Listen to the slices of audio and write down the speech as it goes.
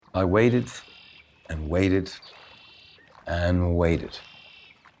I waited and waited and waited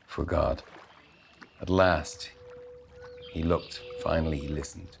for God. At last, he looked, finally he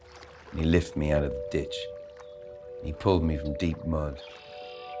listened, and he lifted me out of the ditch. And he pulled me from deep mud.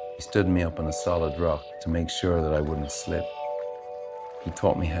 He stood me up on a solid rock to make sure that I wouldn't slip. He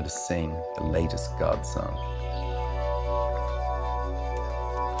taught me how to sing the latest God song.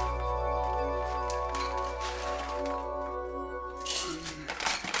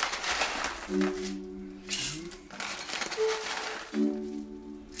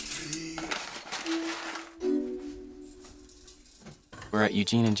 We're at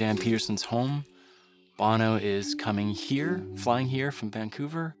Eugene and Jan Peterson's home. Bono is coming here, flying here from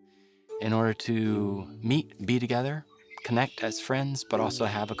Vancouver in order to meet, be together, connect as friends, but also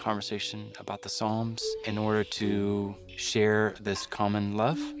have a conversation about the Psalms in order to share this common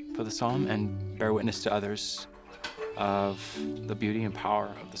love for the Psalm and bear witness to others of the beauty and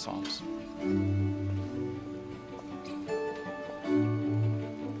power of the Psalms.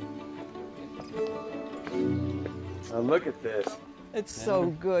 Now look at this. It's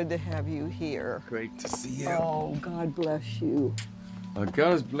so good to have you here. Great to see you. Oh, God bless you. Well,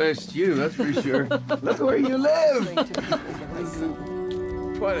 God has blessed you, that's for sure. Look where you live. Great to meet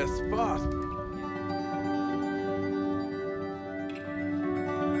you. What a spot.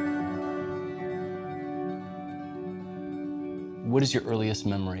 What is your earliest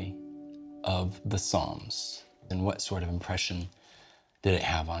memory of the Psalms, and what sort of impression did it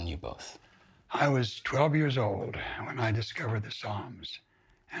have on you both? I was 12 years old when I discovered the Psalms,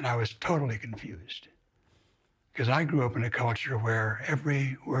 and I was totally confused because I grew up in a culture where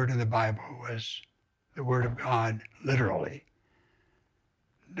every word in the Bible was the Word of God, literally.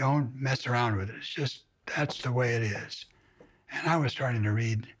 Don't mess around with it. It's just, that's the way it is. And I was starting to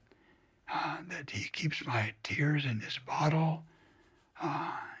read that he keeps my tears in this bottle,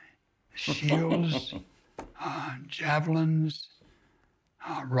 shields, javelins,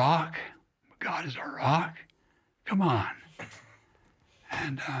 rock. God is our rock. Come on.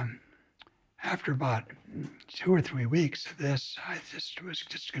 And after about 2 or 3 weeks of this, I just was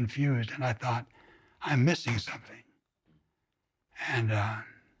just confused, and I thought, I'm missing something. And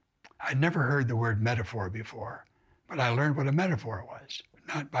I'd never heard the word metaphor before, but I learned what a metaphor was,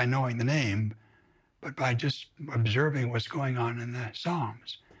 not by knowing the name, but by just observing what's going on in the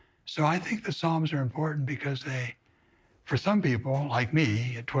Psalms. So I think the Psalms are important because they, for some people like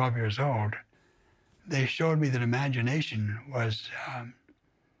me at 12 years old, they showed me that imagination was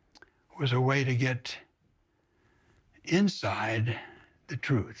a way to get inside the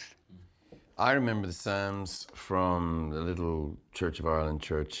truth. I remember the Psalms from the little Church of Ireland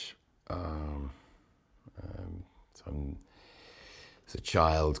church. As a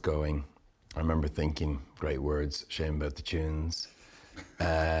child going, I remember thinking, great words, shame about the tunes.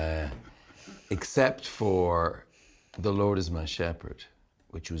 Except for The Lord is My Shepherd,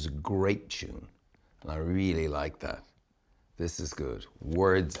 which was a great tune. And I really like that. This is good.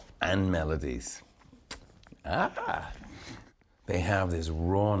 Words and melodies. They have this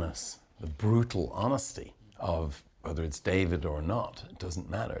rawness, the brutal honesty of whether it's David or not, it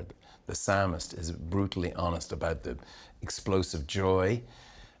doesn't matter. The psalmist is brutally honest about the explosive joy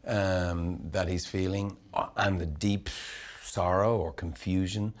that he's feeling and the deep sorrow or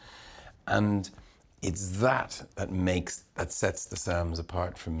confusion. And it's that sets the Psalms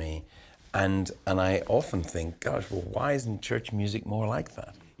apart for me. And I often think, gosh, well, why isn't church music more like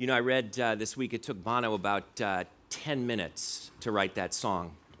that? You know, I read this week it took Bono about 10 minutes to write that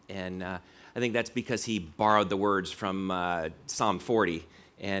song. And I think that's because he borrowed the words from Psalm 40.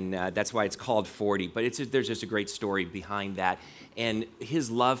 And that's why it's called 40. But there's just a great story behind that. And his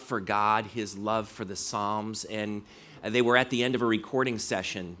love for God, his love for the Psalms. And they were at the end of a recording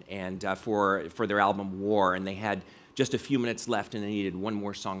session and for their album War. And they had just a few minutes left, and they needed one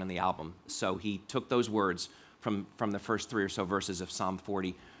more song on the album. So he took those words from the first 3 or so verses of Psalm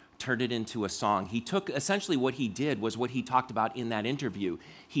 40, turned it into a song. He took, essentially what he did was what he talked about in that interview.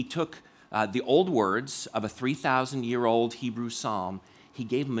 He took the old words of a 3,000-year-old Hebrew psalm, he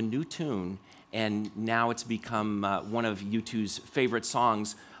gave them a new tune, and now it's become one of U2's favorite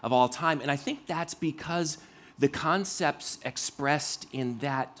songs of all time. And I think that's because the concepts expressed in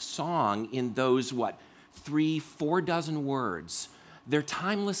that song, in those, 3-4 dozen words, they're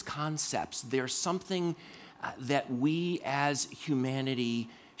timeless concepts. They're something that we as humanity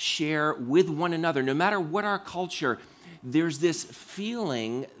share with one another. No matter what our culture, there's this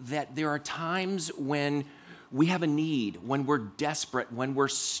feeling that there are times when we have a need, when we're desperate, when we're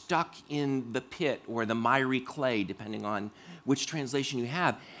stuck in the pit or the miry clay, depending on which translation you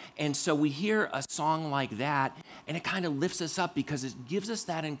have. And so we hear a song like that, and it kind of lifts us up because it gives us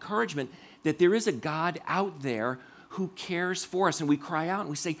that encouragement that there is a God out there who cares for us. And we cry out and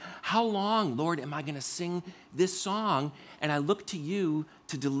we say, how long, Lord, am I going to sing this song? And I look to you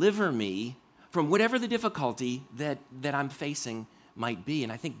to deliver me from whatever the difficulty that I'm facing might be.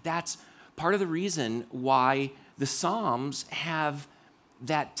 And I think that's part of the reason why the Psalms have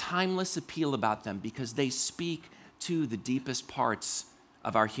that timeless appeal about them, because they speak to the deepest parts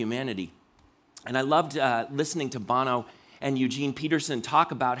of our humanity. And I loved listening to Bono and Eugene Peterson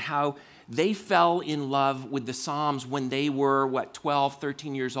talk about how they fell in love with the Psalms when they were, 12,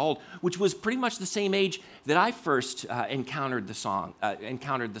 13 years old, which was pretty much the same age that I first encountered the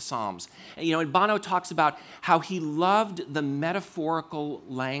Psalms. And Bono talks about how he loved the metaphorical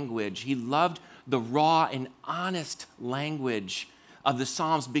language. He loved the raw and honest language of the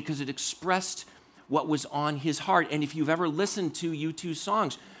Psalms because it expressed what was on his heart. And if you've ever listened to U2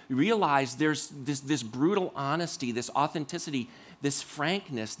 songs, you realize there's this brutal honesty, this authenticity, this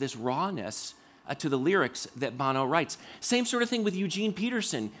frankness, this rawness to the lyrics that Bono writes. Same sort of thing with Eugene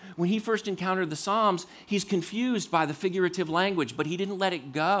Peterson. When he first encountered the Psalms, he's confused by the figurative language, but he didn't let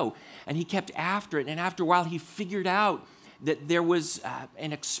it go, and he kept after it. And after a while, he figured out that there was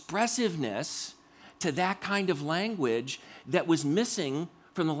an expressiveness to that kind of language that was missing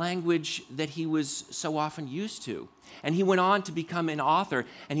from the language that he was so often used to. And he went on to become an author,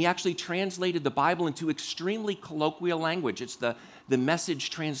 and he actually translated the Bible into extremely colloquial language. It's the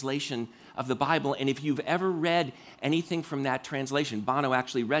Message translation of the Bible. And if you've ever read anything from that translation, Bono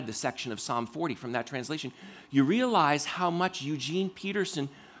actually read the section of Psalm 40 from that translation, you realize how much Eugene Peterson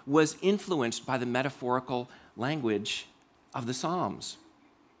was influenced by the metaphorical language of the Psalms.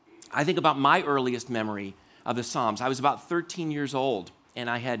 I think about my earliest memory of the Psalms. I was about 13 years old, and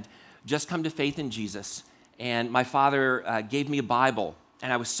I had just come to faith in Jesus. And my father gave me a Bible,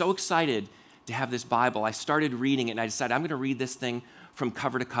 and I was so excited to have this Bible. I started reading it, and I decided I'm going to read this thing from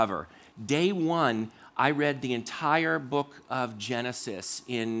cover to cover. Day one, I read the entire book of Genesis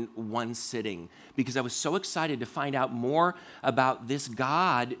in one sitting because I was so excited to find out more about this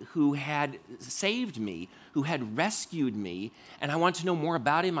God who had saved me, who had rescued me, and I wanted to know more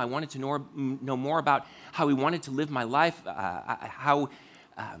about him. I wanted to know more about how he wanted to live my life, how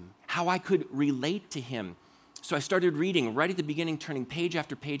I could relate to him. So I started reading right at the beginning, turning page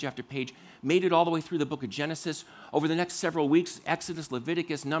after page after page, made it all the way through the book of Genesis. Over the next several weeks, Exodus,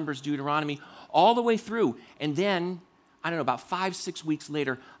 Leviticus, Numbers, Deuteronomy, all the way through. And then, about 5-6 weeks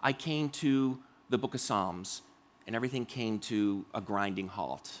later, I came to the book of Psalms, and everything came to a grinding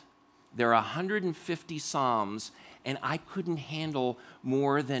halt. There are 150 Psalms, and I couldn't handle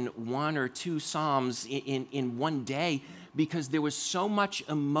more than 1 or 2 Psalms in one day because there was so much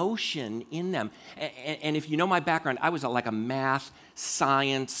emotion in them. And if you know my background, I was like a math,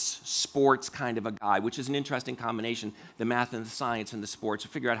 science, sports kind of a guy, which is an interesting combination, the math and the science and the sports, to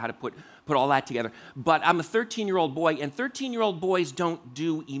figure out how to put all that together. But I'm a 13-year-old boy, and 13-year-old boys don't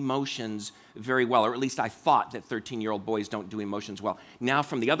do emotions very well, or at least I thought that 13-year-old boys don't do emotions well. Now,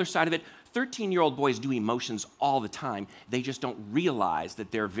 from the other side of it, 13-year-old boys do emotions all the time. They just don't realize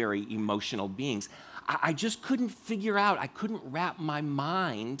that they're very emotional beings. I just couldn't figure out, I couldn't wrap my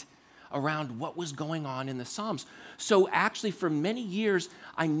mind around what was going on in the Psalms. So actually, for many years,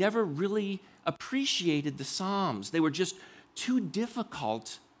 I never really appreciated the Psalms. They were just too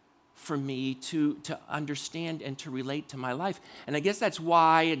difficult for me to understand and to relate to my life. And I guess that's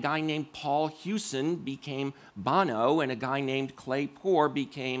why a guy named Paul Hewson became Bono, and a guy named Clay Poor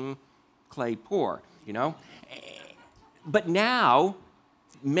became Clay Poor, But now,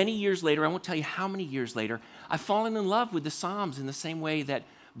 many years later, I won't tell you how many years later, I've fallen in love with the Psalms in the same way that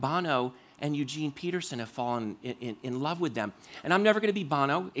Bono and Eugene Peterson have fallen in love with them. And I'm never going to be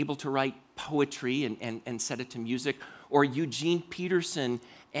Bono, able to write poetry and set it to music, or Eugene Peterson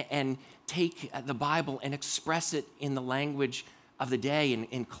and take the Bible and express it in the language of the day,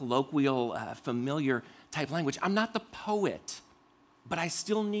 in colloquial, familiar type language. I'm not the poet, but I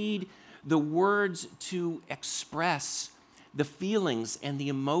still need the words to express the feelings and the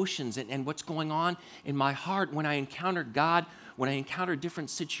emotions and what's going on in my heart when I encounter God, when I encounter different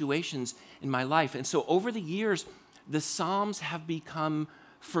situations in my life. And so over the years, the Psalms have become,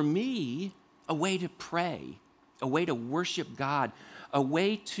 for me, a way to pray, a way to worship God, a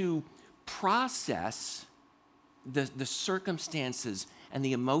way to process the circumstances and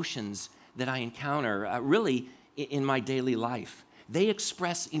the emotions that I encounter really in my daily life. They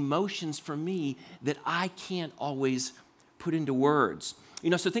express emotions for me that I can't always put into words.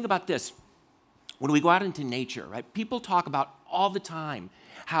 So think about this. When we go out into nature, right? People talk about all the time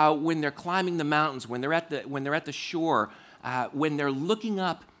how when they're climbing the mountains, when they're at the shore, when they're looking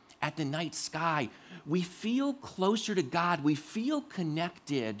up at the night sky, we feel closer to God. We feel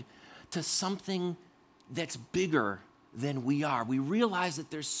connected to something that's bigger than we are. We realize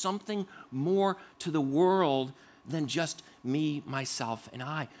that there's something more to the world than just me, myself, and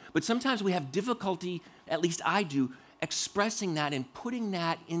I. But sometimes we have difficulty, at least I do, expressing that and putting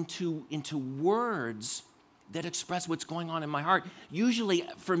that into words that express what's going on in my heart. Usually,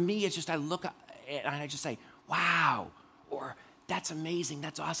 for me, it's just I look and I just say, wow, or that's amazing,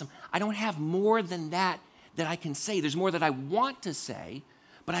 that's awesome. I don't have more than that I can say. There's more that I want to say,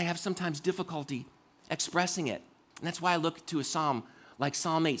 but I have sometimes difficulty expressing it. And that's why I look to a psalm like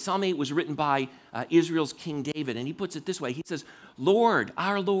Psalm 8. Psalm 8 was written by Israel's King David, and he puts it this way. He says, Lord,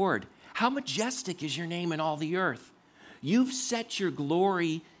 our Lord, how majestic is your name in all the earth. You've set your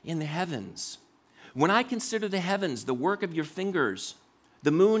glory in the heavens. When I consider the heavens, the work of your fingers,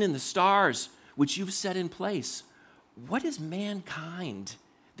 the moon and the stars, which you've set in place, what is mankind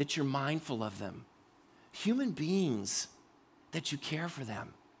that you're mindful of them? Human beings that you care for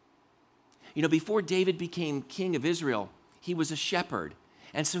them. You know, before David became king of Israel, he was a shepherd.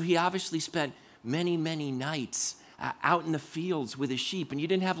 And so he obviously spent many, many nights out in the fields with his sheep. And you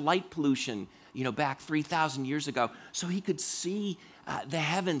didn't have light pollution, you know, back 3,000 years ago. So he could see the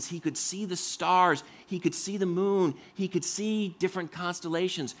heavens. He could see the stars. He could see the moon. He could see different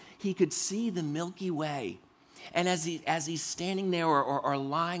constellations. He could see the Milky Way. And as he's standing there or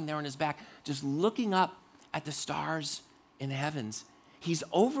lying there on his back, just looking up at the stars in the heavens, he's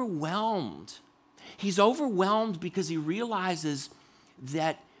overwhelmed. He's overwhelmed because he realizes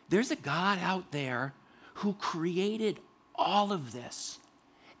that there's a God out there who created all of this.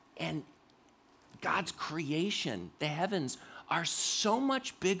 And God's creation, the heavens, are so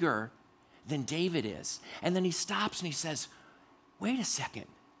much bigger than David is. And then he stops and he says, wait a second.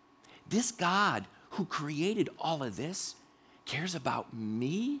 This God who created all of this cares about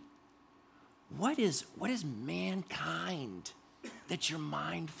me? What is mankind that you're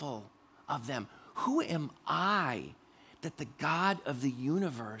mindful of them? Who am I that the God of the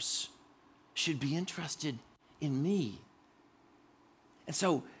universe should be interested in me? And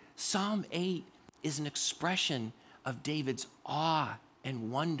so Psalm 8 is an expression of David's awe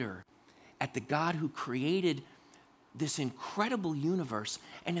and wonder at the God who created this incredible universe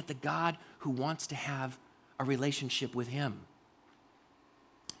and at the God who wants to have a relationship with him.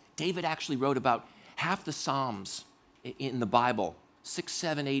 David actually wrote about half the Psalms in the Bible. 6,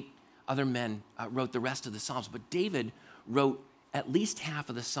 7, 8 other men wrote the rest of the Psalms, but David wrote at least half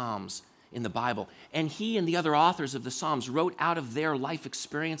of the Psalms in the Bible. And he and the other authors of the Psalms wrote out of their life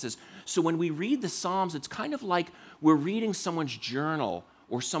experiences. So when we read the Psalms, it's kind of like we're reading someone's journal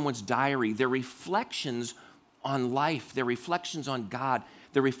or someone's diary. They're reflections on life, they're reflections on God,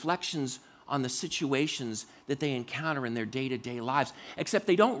 they're reflections on the situations that they encounter in their day-to-day lives, except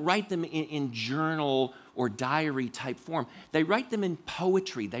they don't write them in journal or diary type form. They write them in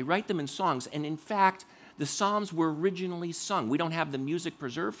poetry, they write them in songs, and in fact, the Psalms were originally sung. We don't have the music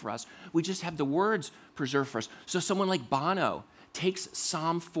preserved for us, we just have the words preserved for us. So someone like Bono takes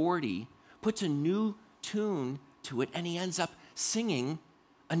Psalm 40, puts a new tune to it, and he ends up singing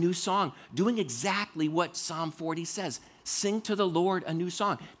a new song, doing exactly what Psalm 40 says. Sing to the Lord a new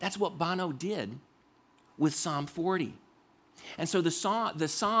song. That's what Bono did with Psalm 40. And so the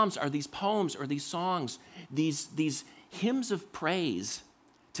Psalms are these poems or these songs, these hymns of praise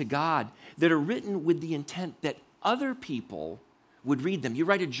to God that are written with the intent that other people would read them. You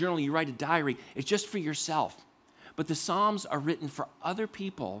write a journal, you write a diary, it's just for yourself. But the Psalms are written for other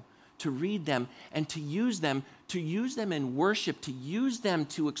people to read them and to use them in worship, to use them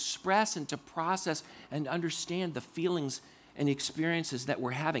to express and to process and understand the feelings and experiences that we're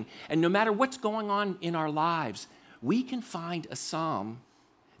having. And no matter what's going on in our lives, we can find a psalm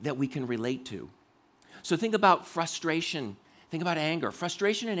that we can relate to. So think about frustration, think about anger.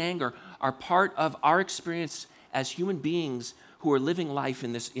 Frustration and anger are part of our experience as human beings who are living life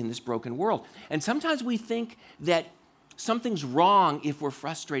in this broken world. And sometimes we think that something's wrong if we're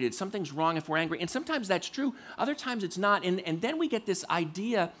frustrated. Something's wrong if we're angry. And sometimes that's true. Other times it's not. And then we get this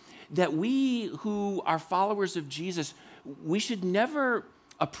idea that we who are followers of Jesus, we should never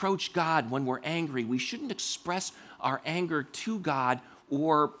approach God when we're angry. We shouldn't express our anger to God,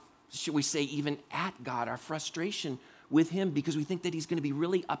 or should we say even at God, our frustration with him, because we think that he's going to be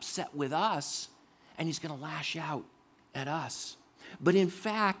really upset with us and he's going to lash out at us. But in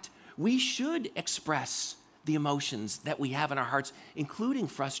fact, we should express the emotions that we have in our hearts, including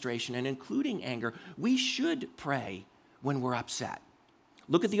frustration and including anger. We should pray when we're upset.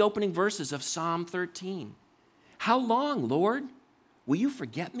 Look at the opening verses of Psalm 13. How long, Lord, will you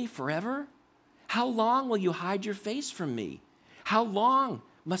forget me forever? How long will you hide your face from me? How long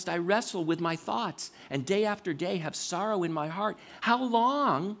must I wrestle with my thoughts and day after day have sorrow in my heart? How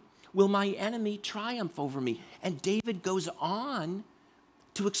long will my enemy triumph over me? And David goes on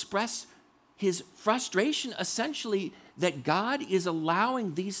to express his frustration, essentially, that God is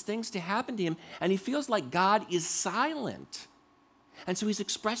allowing these things to happen to him, and he feels like God is silent. And so he's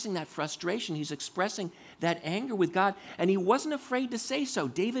expressing that frustration. He's expressing that anger with God, and he wasn't afraid to say so.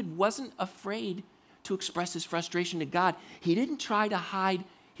 David wasn't afraid to express his frustration to God. He didn't try to hide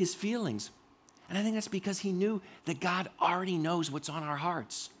his feelings. And I think that's because he knew that God already knows what's on our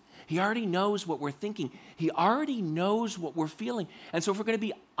hearts. He already knows what we're thinking. He already knows what we're feeling. And so if we're going to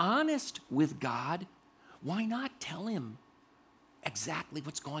be honest with God, why not tell him exactly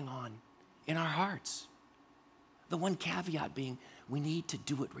what's going on in our hearts? The one caveat being, we need to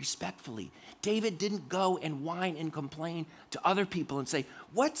do it respectfully. David didn't go and whine and complain to other people and say,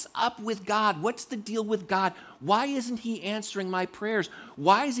 what's up with God? What's the deal with God? Why isn't he answering my prayers?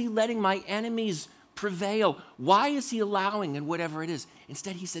 Why is he letting my enemies prevail? Why is he allowing, and whatever it is?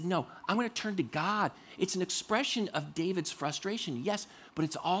 Instead, he said, no, I'm going to turn to God. It's an expression of David's frustration, yes, but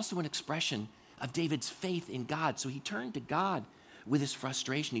it's also an expression of David's faith in God. So he turned to God with his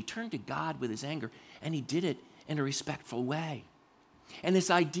frustration. He turned to God with his anger, and he did it in a respectful way. And this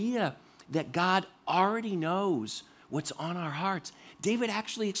idea that God already knows what's on our hearts, David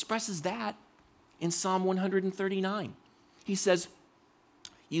actually expresses that in Psalm 139. He says,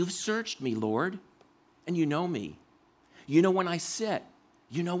 you've searched me, Lord, and you know me. You know when I sit.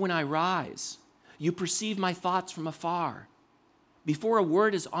 You know when I rise. You perceive my thoughts from afar. Before a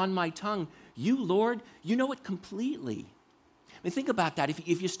word is on my tongue, you, Lord, you know it completely. I mean, think about that.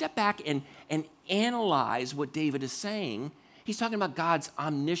 If you step back and analyze what David is saying, he's talking about God's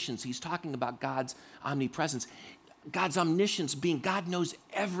omniscience. He's talking about God's omnipresence. God's omniscience being God knows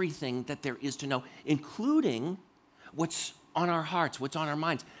everything that there is to know, including what's on our hearts, what's on our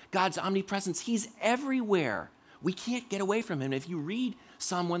minds. God's omnipresence, he's everywhere. We can't get away from him. If you read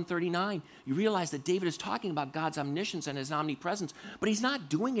Psalm 139, you realize that David is talking about God's omniscience and his omnipresence, but he's not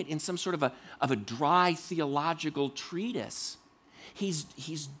doing it in some sort of a dry theological treatise. He's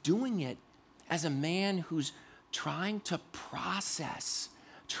doing it as a man who's trying to process,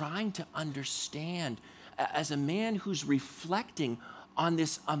 trying to understand, as a man who's reflecting on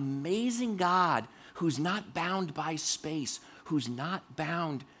this amazing God who's not bound by space, who's not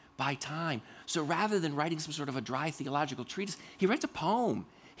bound by time. So rather than writing some sort of a dry theological treatise, he writes a poem.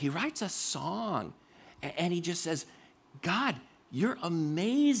 He writes a song. And he just says, God, you're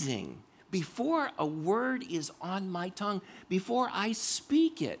amazing. Before a word is on my tongue, before I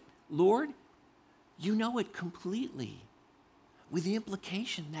speak it, Lord, you know it completely. With the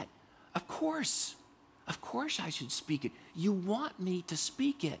implication that, of course I should speak it. You want me to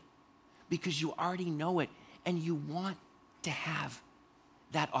speak it because you already know it, and you want to have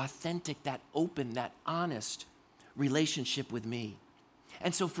that authentic, that open, that honest relationship with me.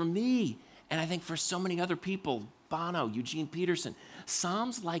 And so for me, and I think for so many other people, Bono, Eugene Peterson,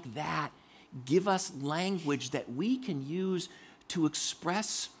 Psalms like that give us language that we can use to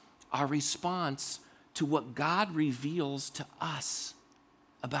express our response to what God reveals to us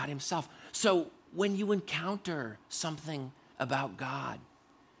about himself. So when you encounter something about God,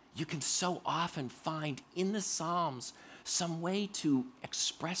 you can so often find in the Psalms some way to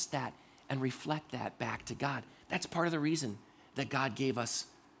express that and reflect that back to God. That's part of the reason that God gave us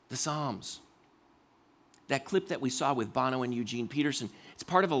the Psalms. That clip that we saw with Bono and Eugene Peterson, it's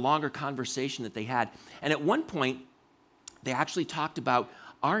part of a longer conversation that they had. And at one point, they actually talked about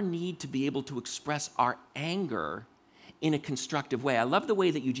our need to be able to express our anger in a constructive way. I love the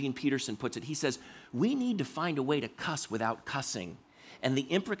way that Eugene Peterson puts it. He says, we need to find a way to cuss without cussing. And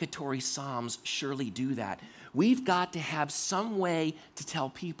the imprecatory Psalms surely do that. We've got to have some way to tell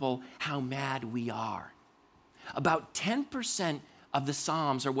people how mad we are. About 10% of the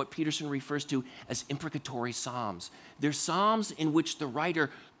Psalms are what Peterson refers to as imprecatory Psalms. They're Psalms in which the writer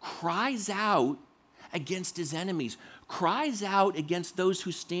cries out against his enemies, cries out against those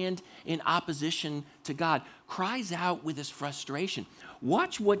who stand in opposition to God, cries out with his frustration.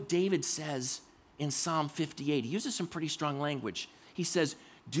 Watch what David says in Psalm 58. He uses some pretty strong language. He says,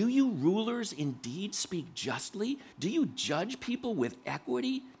 do you rulers indeed speak justly? Do you judge people with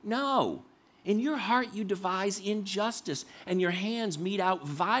equity? No. In your heart you devise injustice, and your hands mete out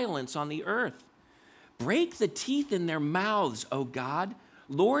violence on the earth. Break the teeth in their mouths, O God.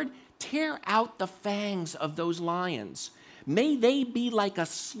 Lord, tear out the fangs of those lions. May they be like a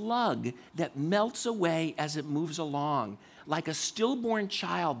slug that melts away as it moves along, like a stillborn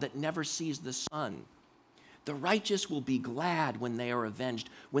child that never sees the sun. The righteous will be glad when they are avenged,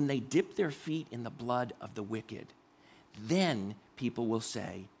 when they dip their feet in the blood of the wicked. then people will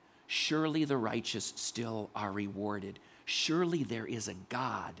say, surely the righteous still are rewarded. Surely there is a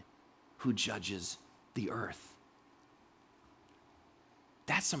God who judges the earth.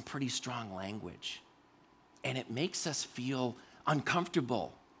 That's some pretty strong language. And it makes us feel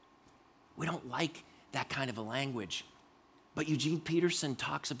uncomfortable. We don't like that kind of a language. But Eugene Peterson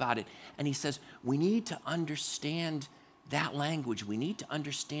talks about it, and he says we need to understand that language. We need to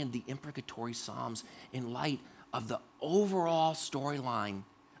understand the imprecatory Psalms in light of the overall storyline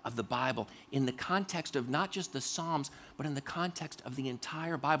of the Bible, in the context of not just the Psalms, but in the context of the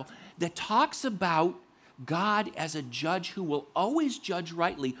entire Bible that talks about God as a judge who will always judge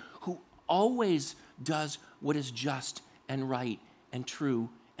rightly, who always does what is just and right and true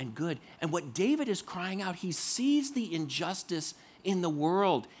and good. And what David is crying out, he sees the injustice in the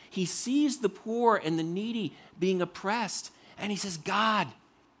world. He sees the poor and the needy being oppressed. And he says, God,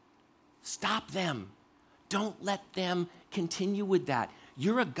 stop them. Don't let them continue with that.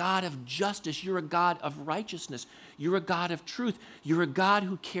 You're a God of justice. You're a God of righteousness. You're a God of truth. You're a God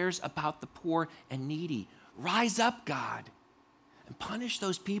who cares about the poor and needy. Rise up, God, and punish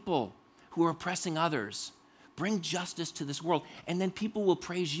those people who are oppressing others. Bring justice to this world. And then people will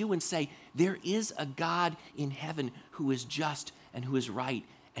praise you and say, there is a God in heaven who is just and who is right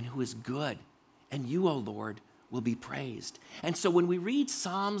and who is good. And you, O Lord, will be praised. And so when we read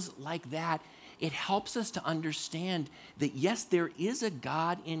Psalms like that, it helps us to understand that, yes, there is a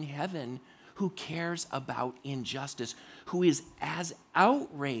God in heaven who cares about injustice, who is as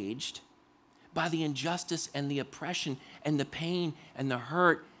outraged by the injustice and the oppression and the pain and the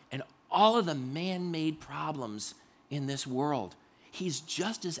hurt and all of the man-made problems in this world. He's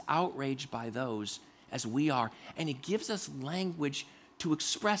just as outraged by those as we are. And it gives us language to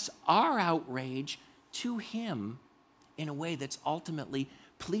express our outrage to him in a way that's ultimately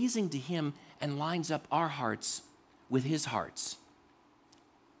pleasing to him and lines up our hearts with his hearts.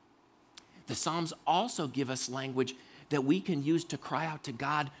 The Psalms also give us language that we can use to cry out to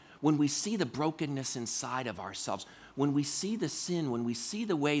God when we see the brokenness inside of ourselves, when we see the sin, when we see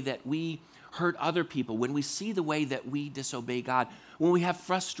the way that we hurt other people, when we see the way that we disobey God, when we have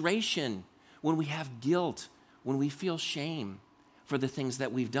frustration, when we have guilt, when we feel shame for the things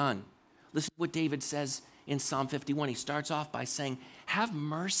that we've done. Listen to what David says in Psalm 51. He starts off by saying, have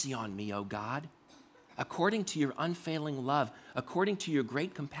mercy on me, O God, according to your unfailing love, according to your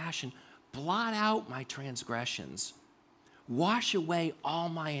great compassion, blot out my transgressions. Wash away all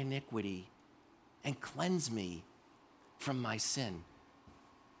my iniquity and cleanse me from my sin.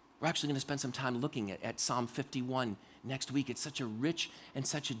 We're actually going to spend some time looking at Psalm 51 next week. It's such a rich and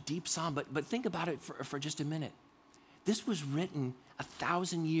such a deep psalm, but think about it for just a minute. This was written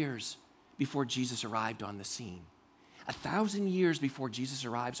 1,000 years before Jesus arrived on the scene. 1,000 years before Jesus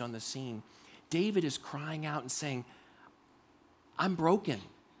arrives on the scene, David is crying out and saying, I'm broken.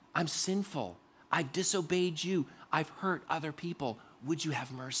 I'm sinful. I've disobeyed you. I've hurt other people. Would you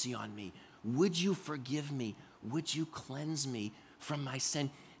have mercy on me? Would you forgive me? Would you cleanse me from my sin?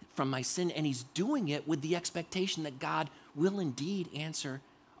 And he's doing it with the expectation that God will indeed answer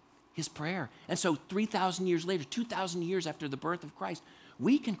his prayer. And so 3,000 years later, 2,000 years after the birth of Christ,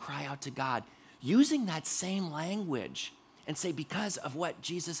 we can cry out to God using that same language and say, because of what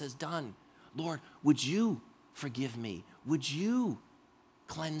Jesus has done, Lord, would you forgive me? Would you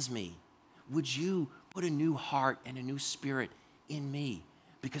cleanse me? Would you put a new heart and a new spirit in me?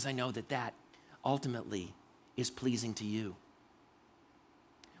 Because I know that that ultimately is pleasing to you.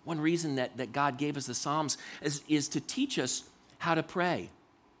 One reason that God gave us the Psalms is to teach us how to pray.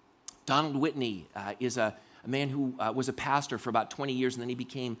 Donald Whitney is a man who was a pastor for about 20 years, and then he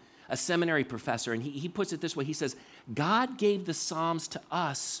became a seminary professor. And he puts it this way. He says, God gave the Psalms to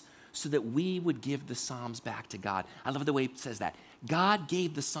us so that we would give the Psalms back to God. I love the way he says that. God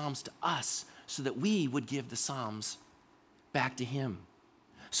gave the Psalms to us so that we would give the Psalms back to him.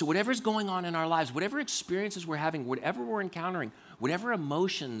 So whatever's going on in our lives, whatever experiences we're having, whatever we're encountering, whatever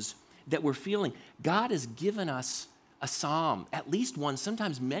emotions that we're feeling, God has given us a psalm, at least one,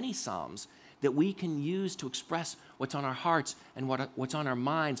 sometimes many psalms, that we can use to express what's on our hearts and what's on our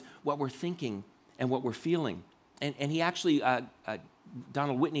minds, what we're thinking and what we're feeling. And he actually,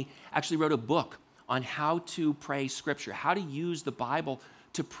 Donald Whitney, actually wrote a book on how to pray Scripture, how to use the Bible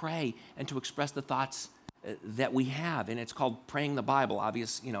to pray and to express the thoughts that we have. And it's called Praying the Bible,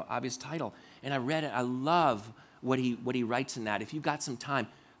 obvious title. And I read it. I love what he writes in that. If you've got some time,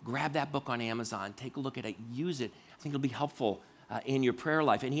 grab that book on Amazon, take a look at it, use it. I think it'll be helpful in your prayer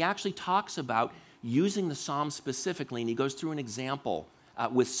life. And he actually talks about using the Psalms specifically, and he goes through an example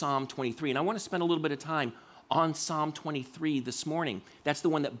with Psalm 23. And I want to spend a little bit of time on Psalm 23 this morning. That's the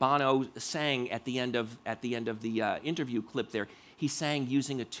one that Bono sang at the end of the interview clip there. He sang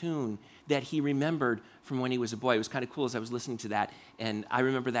using a tune that he remembered from when he was a boy. It was kind of cool as I was listening to that, and I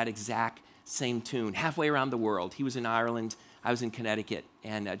remember that exact same tune. Halfway around the world. He was in Ireland, I was in Connecticut,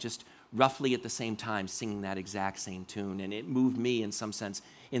 and just roughly at the same time singing that exact same tune, and it moved me in some sense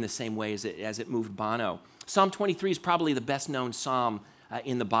in the same way as it moved Bono. Psalm 23 is probably the best known psalm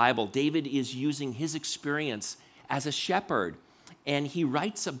in the Bible. David is using his experience as a shepherd, and he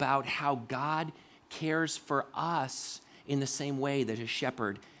writes about how God cares for us in the same way that a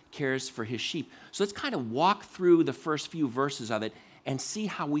shepherd cares for his sheep. So let's kind of walk through the first few verses of it and see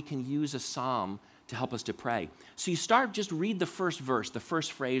how we can use a psalm to help us to pray. So you start, just read the first verse, the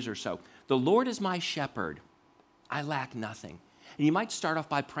first phrase or so. The Lord is my shepherd, I lack nothing. And you might start off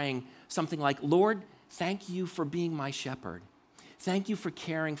by praying something like, Lord, thank you for being my shepherd. Thank you for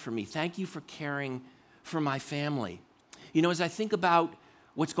caring for me. Thank you for caring for my family. You know, as I think about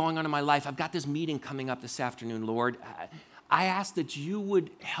what's going on in my life, I've got this meeting coming up this afternoon, Lord. I ask that you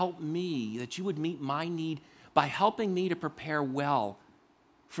would help me, that you would meet my need by helping me to prepare well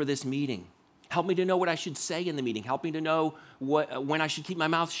for this meeting. Help me to know what I should say in the meeting. Help me to know when I should keep my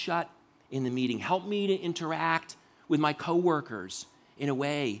mouth shut in the meeting. Help me to interact with my coworkers in a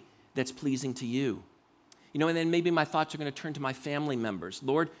way that's pleasing to you. You know, and then maybe my thoughts are going to turn to my family members.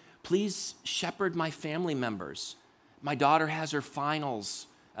 Lord, please shepherd my family members. My daughter has her finals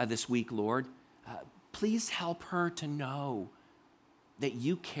this week, Lord. Please help her to know that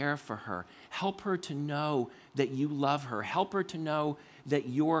you care for her. Help her to know that you love her. Help her to know that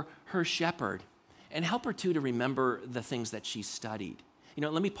you're her shepherd. And help her, too, to remember the things that she studied. You know,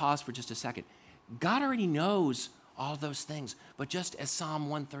 let me pause for just a second. God already knows all those things, but just as Psalm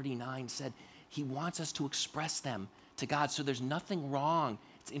 139 said, he wants us to express them to God. So there's nothing wrong.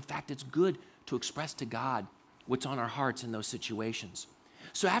 In fact, it's good to express to God what's on our hearts in those situations.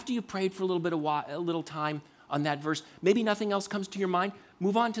 So after you prayed for a little time on that verse, maybe nothing else comes to your mind,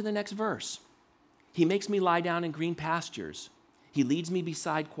 move on to the next verse. He makes me lie down in green pastures. He leads me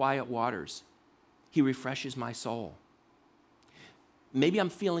beside quiet waters. He refreshes my soul. Maybe I'm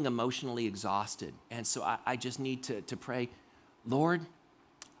feeling emotionally exhausted, and so I just need to pray, Lord,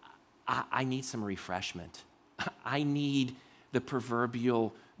 I need some refreshment. I need the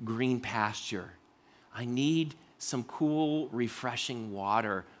proverbial green pasture. I need some cool, refreshing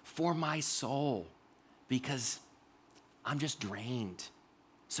water for my soul because I'm just drained.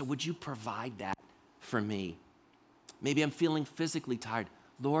 So would you provide that for me? Maybe I'm feeling physically tired.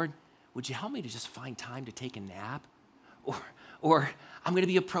 Lord, would you help me to just find time to take a nap? Or I'm going to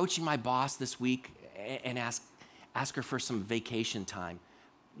be approaching my boss this week and ask her for some vacation time.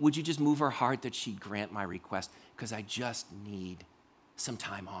 Would you just move her heart that she'd grant my request? Because I just need some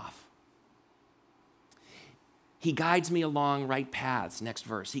time off. He guides me along right paths. Next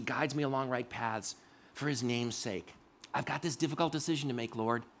verse. He guides me along right paths for his name's sake. I've got this difficult decision to make,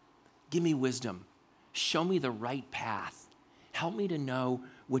 Lord. Give me wisdom. Show me the right path. Help me to know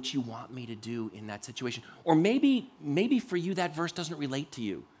what you want me to do in that situation. Or maybe for you that verse doesn't relate to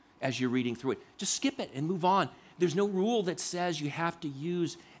you as you're reading through it. Just skip it and move on. There's no rule that says you have to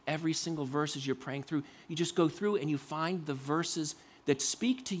use every single verse as you're praying through. You just go through and you find the verses that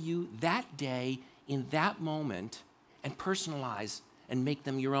speak to you that day in that moment and personalize and make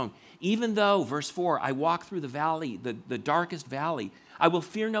them your own. Even though, verse 4, I walk through the valley, the darkest valley, I will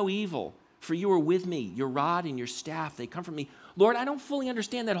fear no evil, for you are with me. Your rod and your staff, they comfort me. Lord, I don't fully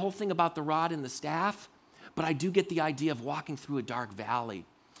understand that whole thing about the rod and the staff, but I do get the idea of walking through a dark valley.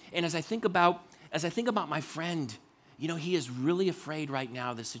 And as I think about my friend, you know, he is really afraid right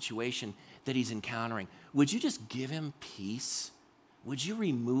now of the situation that he's encountering. Would you just give him peace? Would you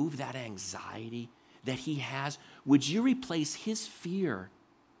remove that anxiety that he has? Would you replace his fear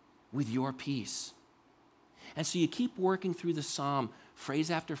with your peace? And so you keep working through the psalm,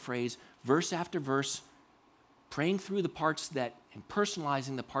 phrase after phrase, verse after verse, praying through the parts that, and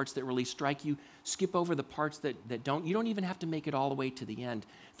personalizing the parts that really strike you, skip over the parts that don't. You don't even have to make it all the way to the end.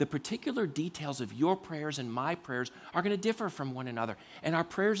 The particular details of your prayers and my prayers are going to differ from one another, and our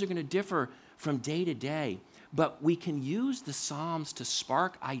prayers are going to differ from day to day. But we can use the Psalms to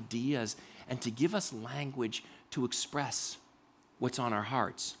spark ideas and to give us language to express what's on our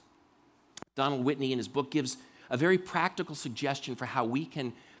hearts. Donald Whitney in his book gives a very practical suggestion for how we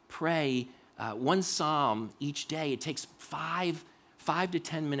can pray one psalm each day. It takes 5 to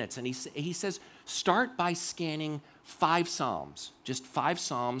 10 minutes. And he says, start by scanning 5 psalms, just 5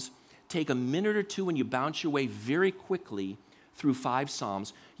 psalms. Take a minute or two and you bounce your way very quickly through 5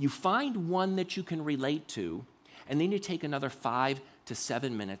 psalms. You find one that you can relate to, and then you take another 5 to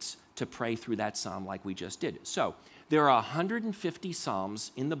 7 minutes to pray through that psalm like we just did. So there are 150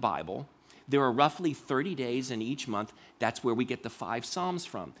 psalms in the Bible. There are roughly 30 days in each month. That's where we get the 5 psalms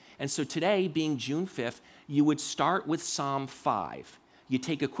from. And so today, being June 5th, you would start with Psalm 5. You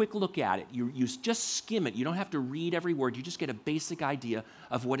take a quick look at it. You just skim it. You don't have to read every word. You just get a basic idea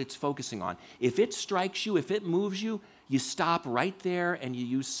of what it's focusing on. If it strikes you, if it moves you, you stop right there and you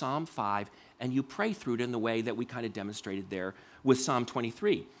use Psalm 5 and you pray through it in the way that we kind of demonstrated there with Psalm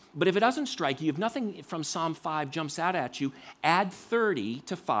 23. But if it doesn't strike you, if nothing from Psalm 5 jumps out at you, add 30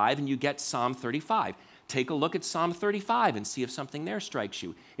 to 5 and you get Psalm 35. Take a look at Psalm 35 and see if something there strikes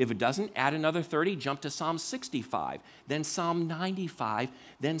you. If it doesn't, add another 30, jump to Psalm 65, then Psalm 95,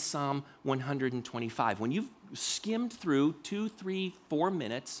 then Psalm 125. When you've skimmed through 2, 3, 4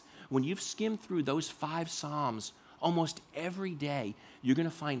 minutes, when you've skimmed through those 5 psalms almost every day, you're going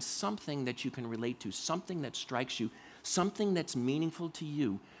to find something that you can relate to, something that strikes you, something that's meaningful to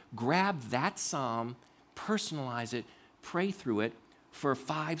you. Grab that psalm, personalize it, pray through it for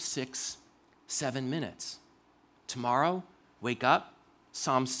 5, 6, 7 minutes. Tomorrow, wake up,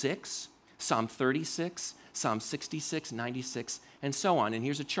 Psalm 6, Psalm 36, Psalm 66, 96, and so on. And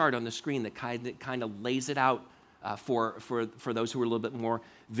here's a chart on the screen that kind of lays it out for those who are a little bit more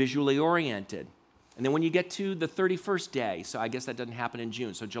visually oriented. And then when you get to the 31st day, so I guess that doesn't happen in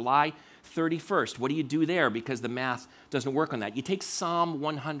June, so July 31st, what do you do there? Because the math doesn't work on that. You take Psalm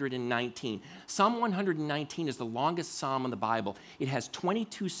 119. Psalm 119 is the longest psalm in the Bible. It has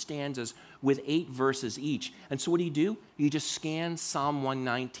 22 stanzas with 8 verses each. And so what do? You just scan Psalm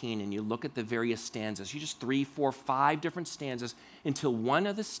 119 and you look at the various stanzas. You just 3, 4, 5 different stanzas until one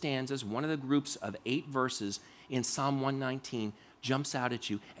of the stanzas, one of the groups of 8 verses in Psalm 119 jumps out at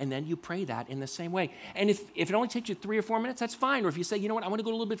you, and then you pray that in the same way. And if it only takes you 3 or 4 minutes, that's fine. Or if you say, you know what, I want to go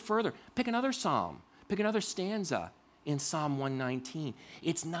a little bit further, pick another psalm, pick another stanza in Psalm 119.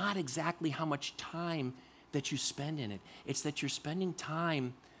 It's not exactly how much time that you spend in it. It's that you're spending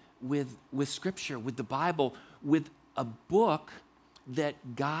time with Scripture, with the Bible, with a book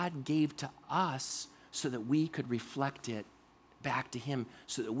that God gave to us so that we could reflect it back to Him,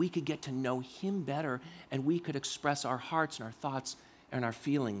 so that we could get to know Him better and we could express our hearts and our thoughts and our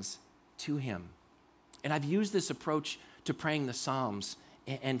feelings to Him. And I've used this approach to praying the Psalms,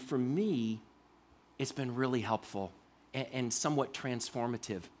 and for me, it's been really helpful and somewhat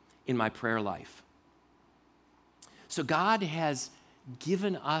transformative in my prayer life. So God has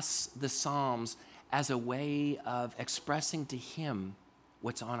given us the Psalms as a way of expressing to Him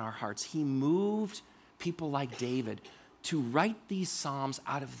what's on our hearts. He moved people like David to write these psalms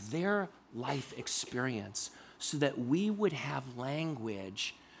out of their life experience so that we would have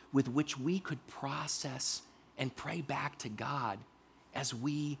language with which we could process and pray back to God as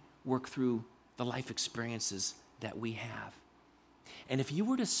we work through the life experiences that we have. And if you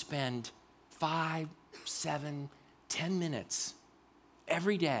were to spend 5, 7, 10 minutes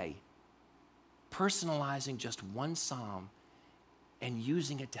every day personalizing just one psalm and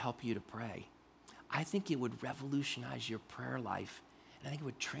using it to help you to pray, I think it would revolutionize your prayer life, and I think it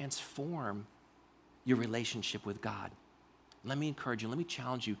would transform your relationship with God. Let me encourage you, let me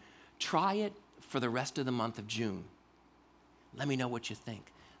challenge you, try it for the rest of the month of June. Let me know what you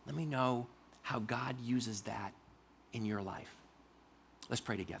think. Let me know how God uses that in your life. Let's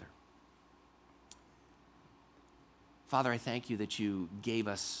pray together. Father, I thank you that you gave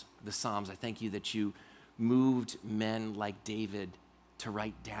us the Psalms. I thank you that you moved men like David to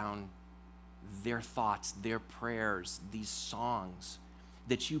write down their thoughts, their prayers, these songs,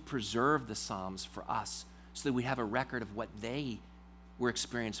 that you preserve the Psalms for us so that we have a record of what they were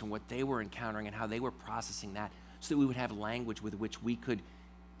experiencing, what they were encountering, and how they were processing that, so that we would have language with which we could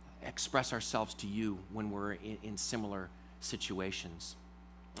express ourselves to you when we're in similar situations.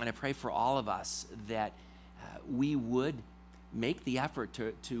 And I pray for all of us that we would make the effort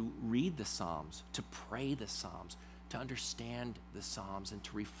to read the Psalms, to pray the Psalms, to understand the Psalms, and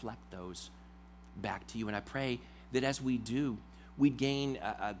to reflect those back to you. And I pray that as we do, we gain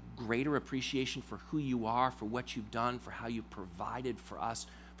a greater appreciation for who you are, for what you've done, for how you provided for us,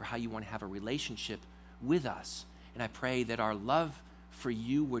 for how you want to have a relationship with us. And I pray that our love for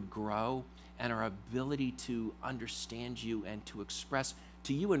you would grow, and our ability to understand you and to express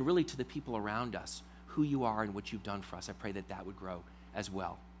to you and really to the people around us who you are and what you've done for us. I pray that that would grow as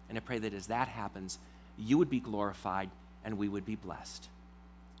well. And I pray that as that happens, you would be glorified and we would be blessed.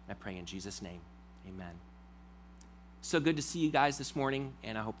 I pray in Jesus' name. Amen. So good to see you guys this morning,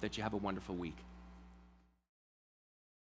 and I hope that you have a wonderful week.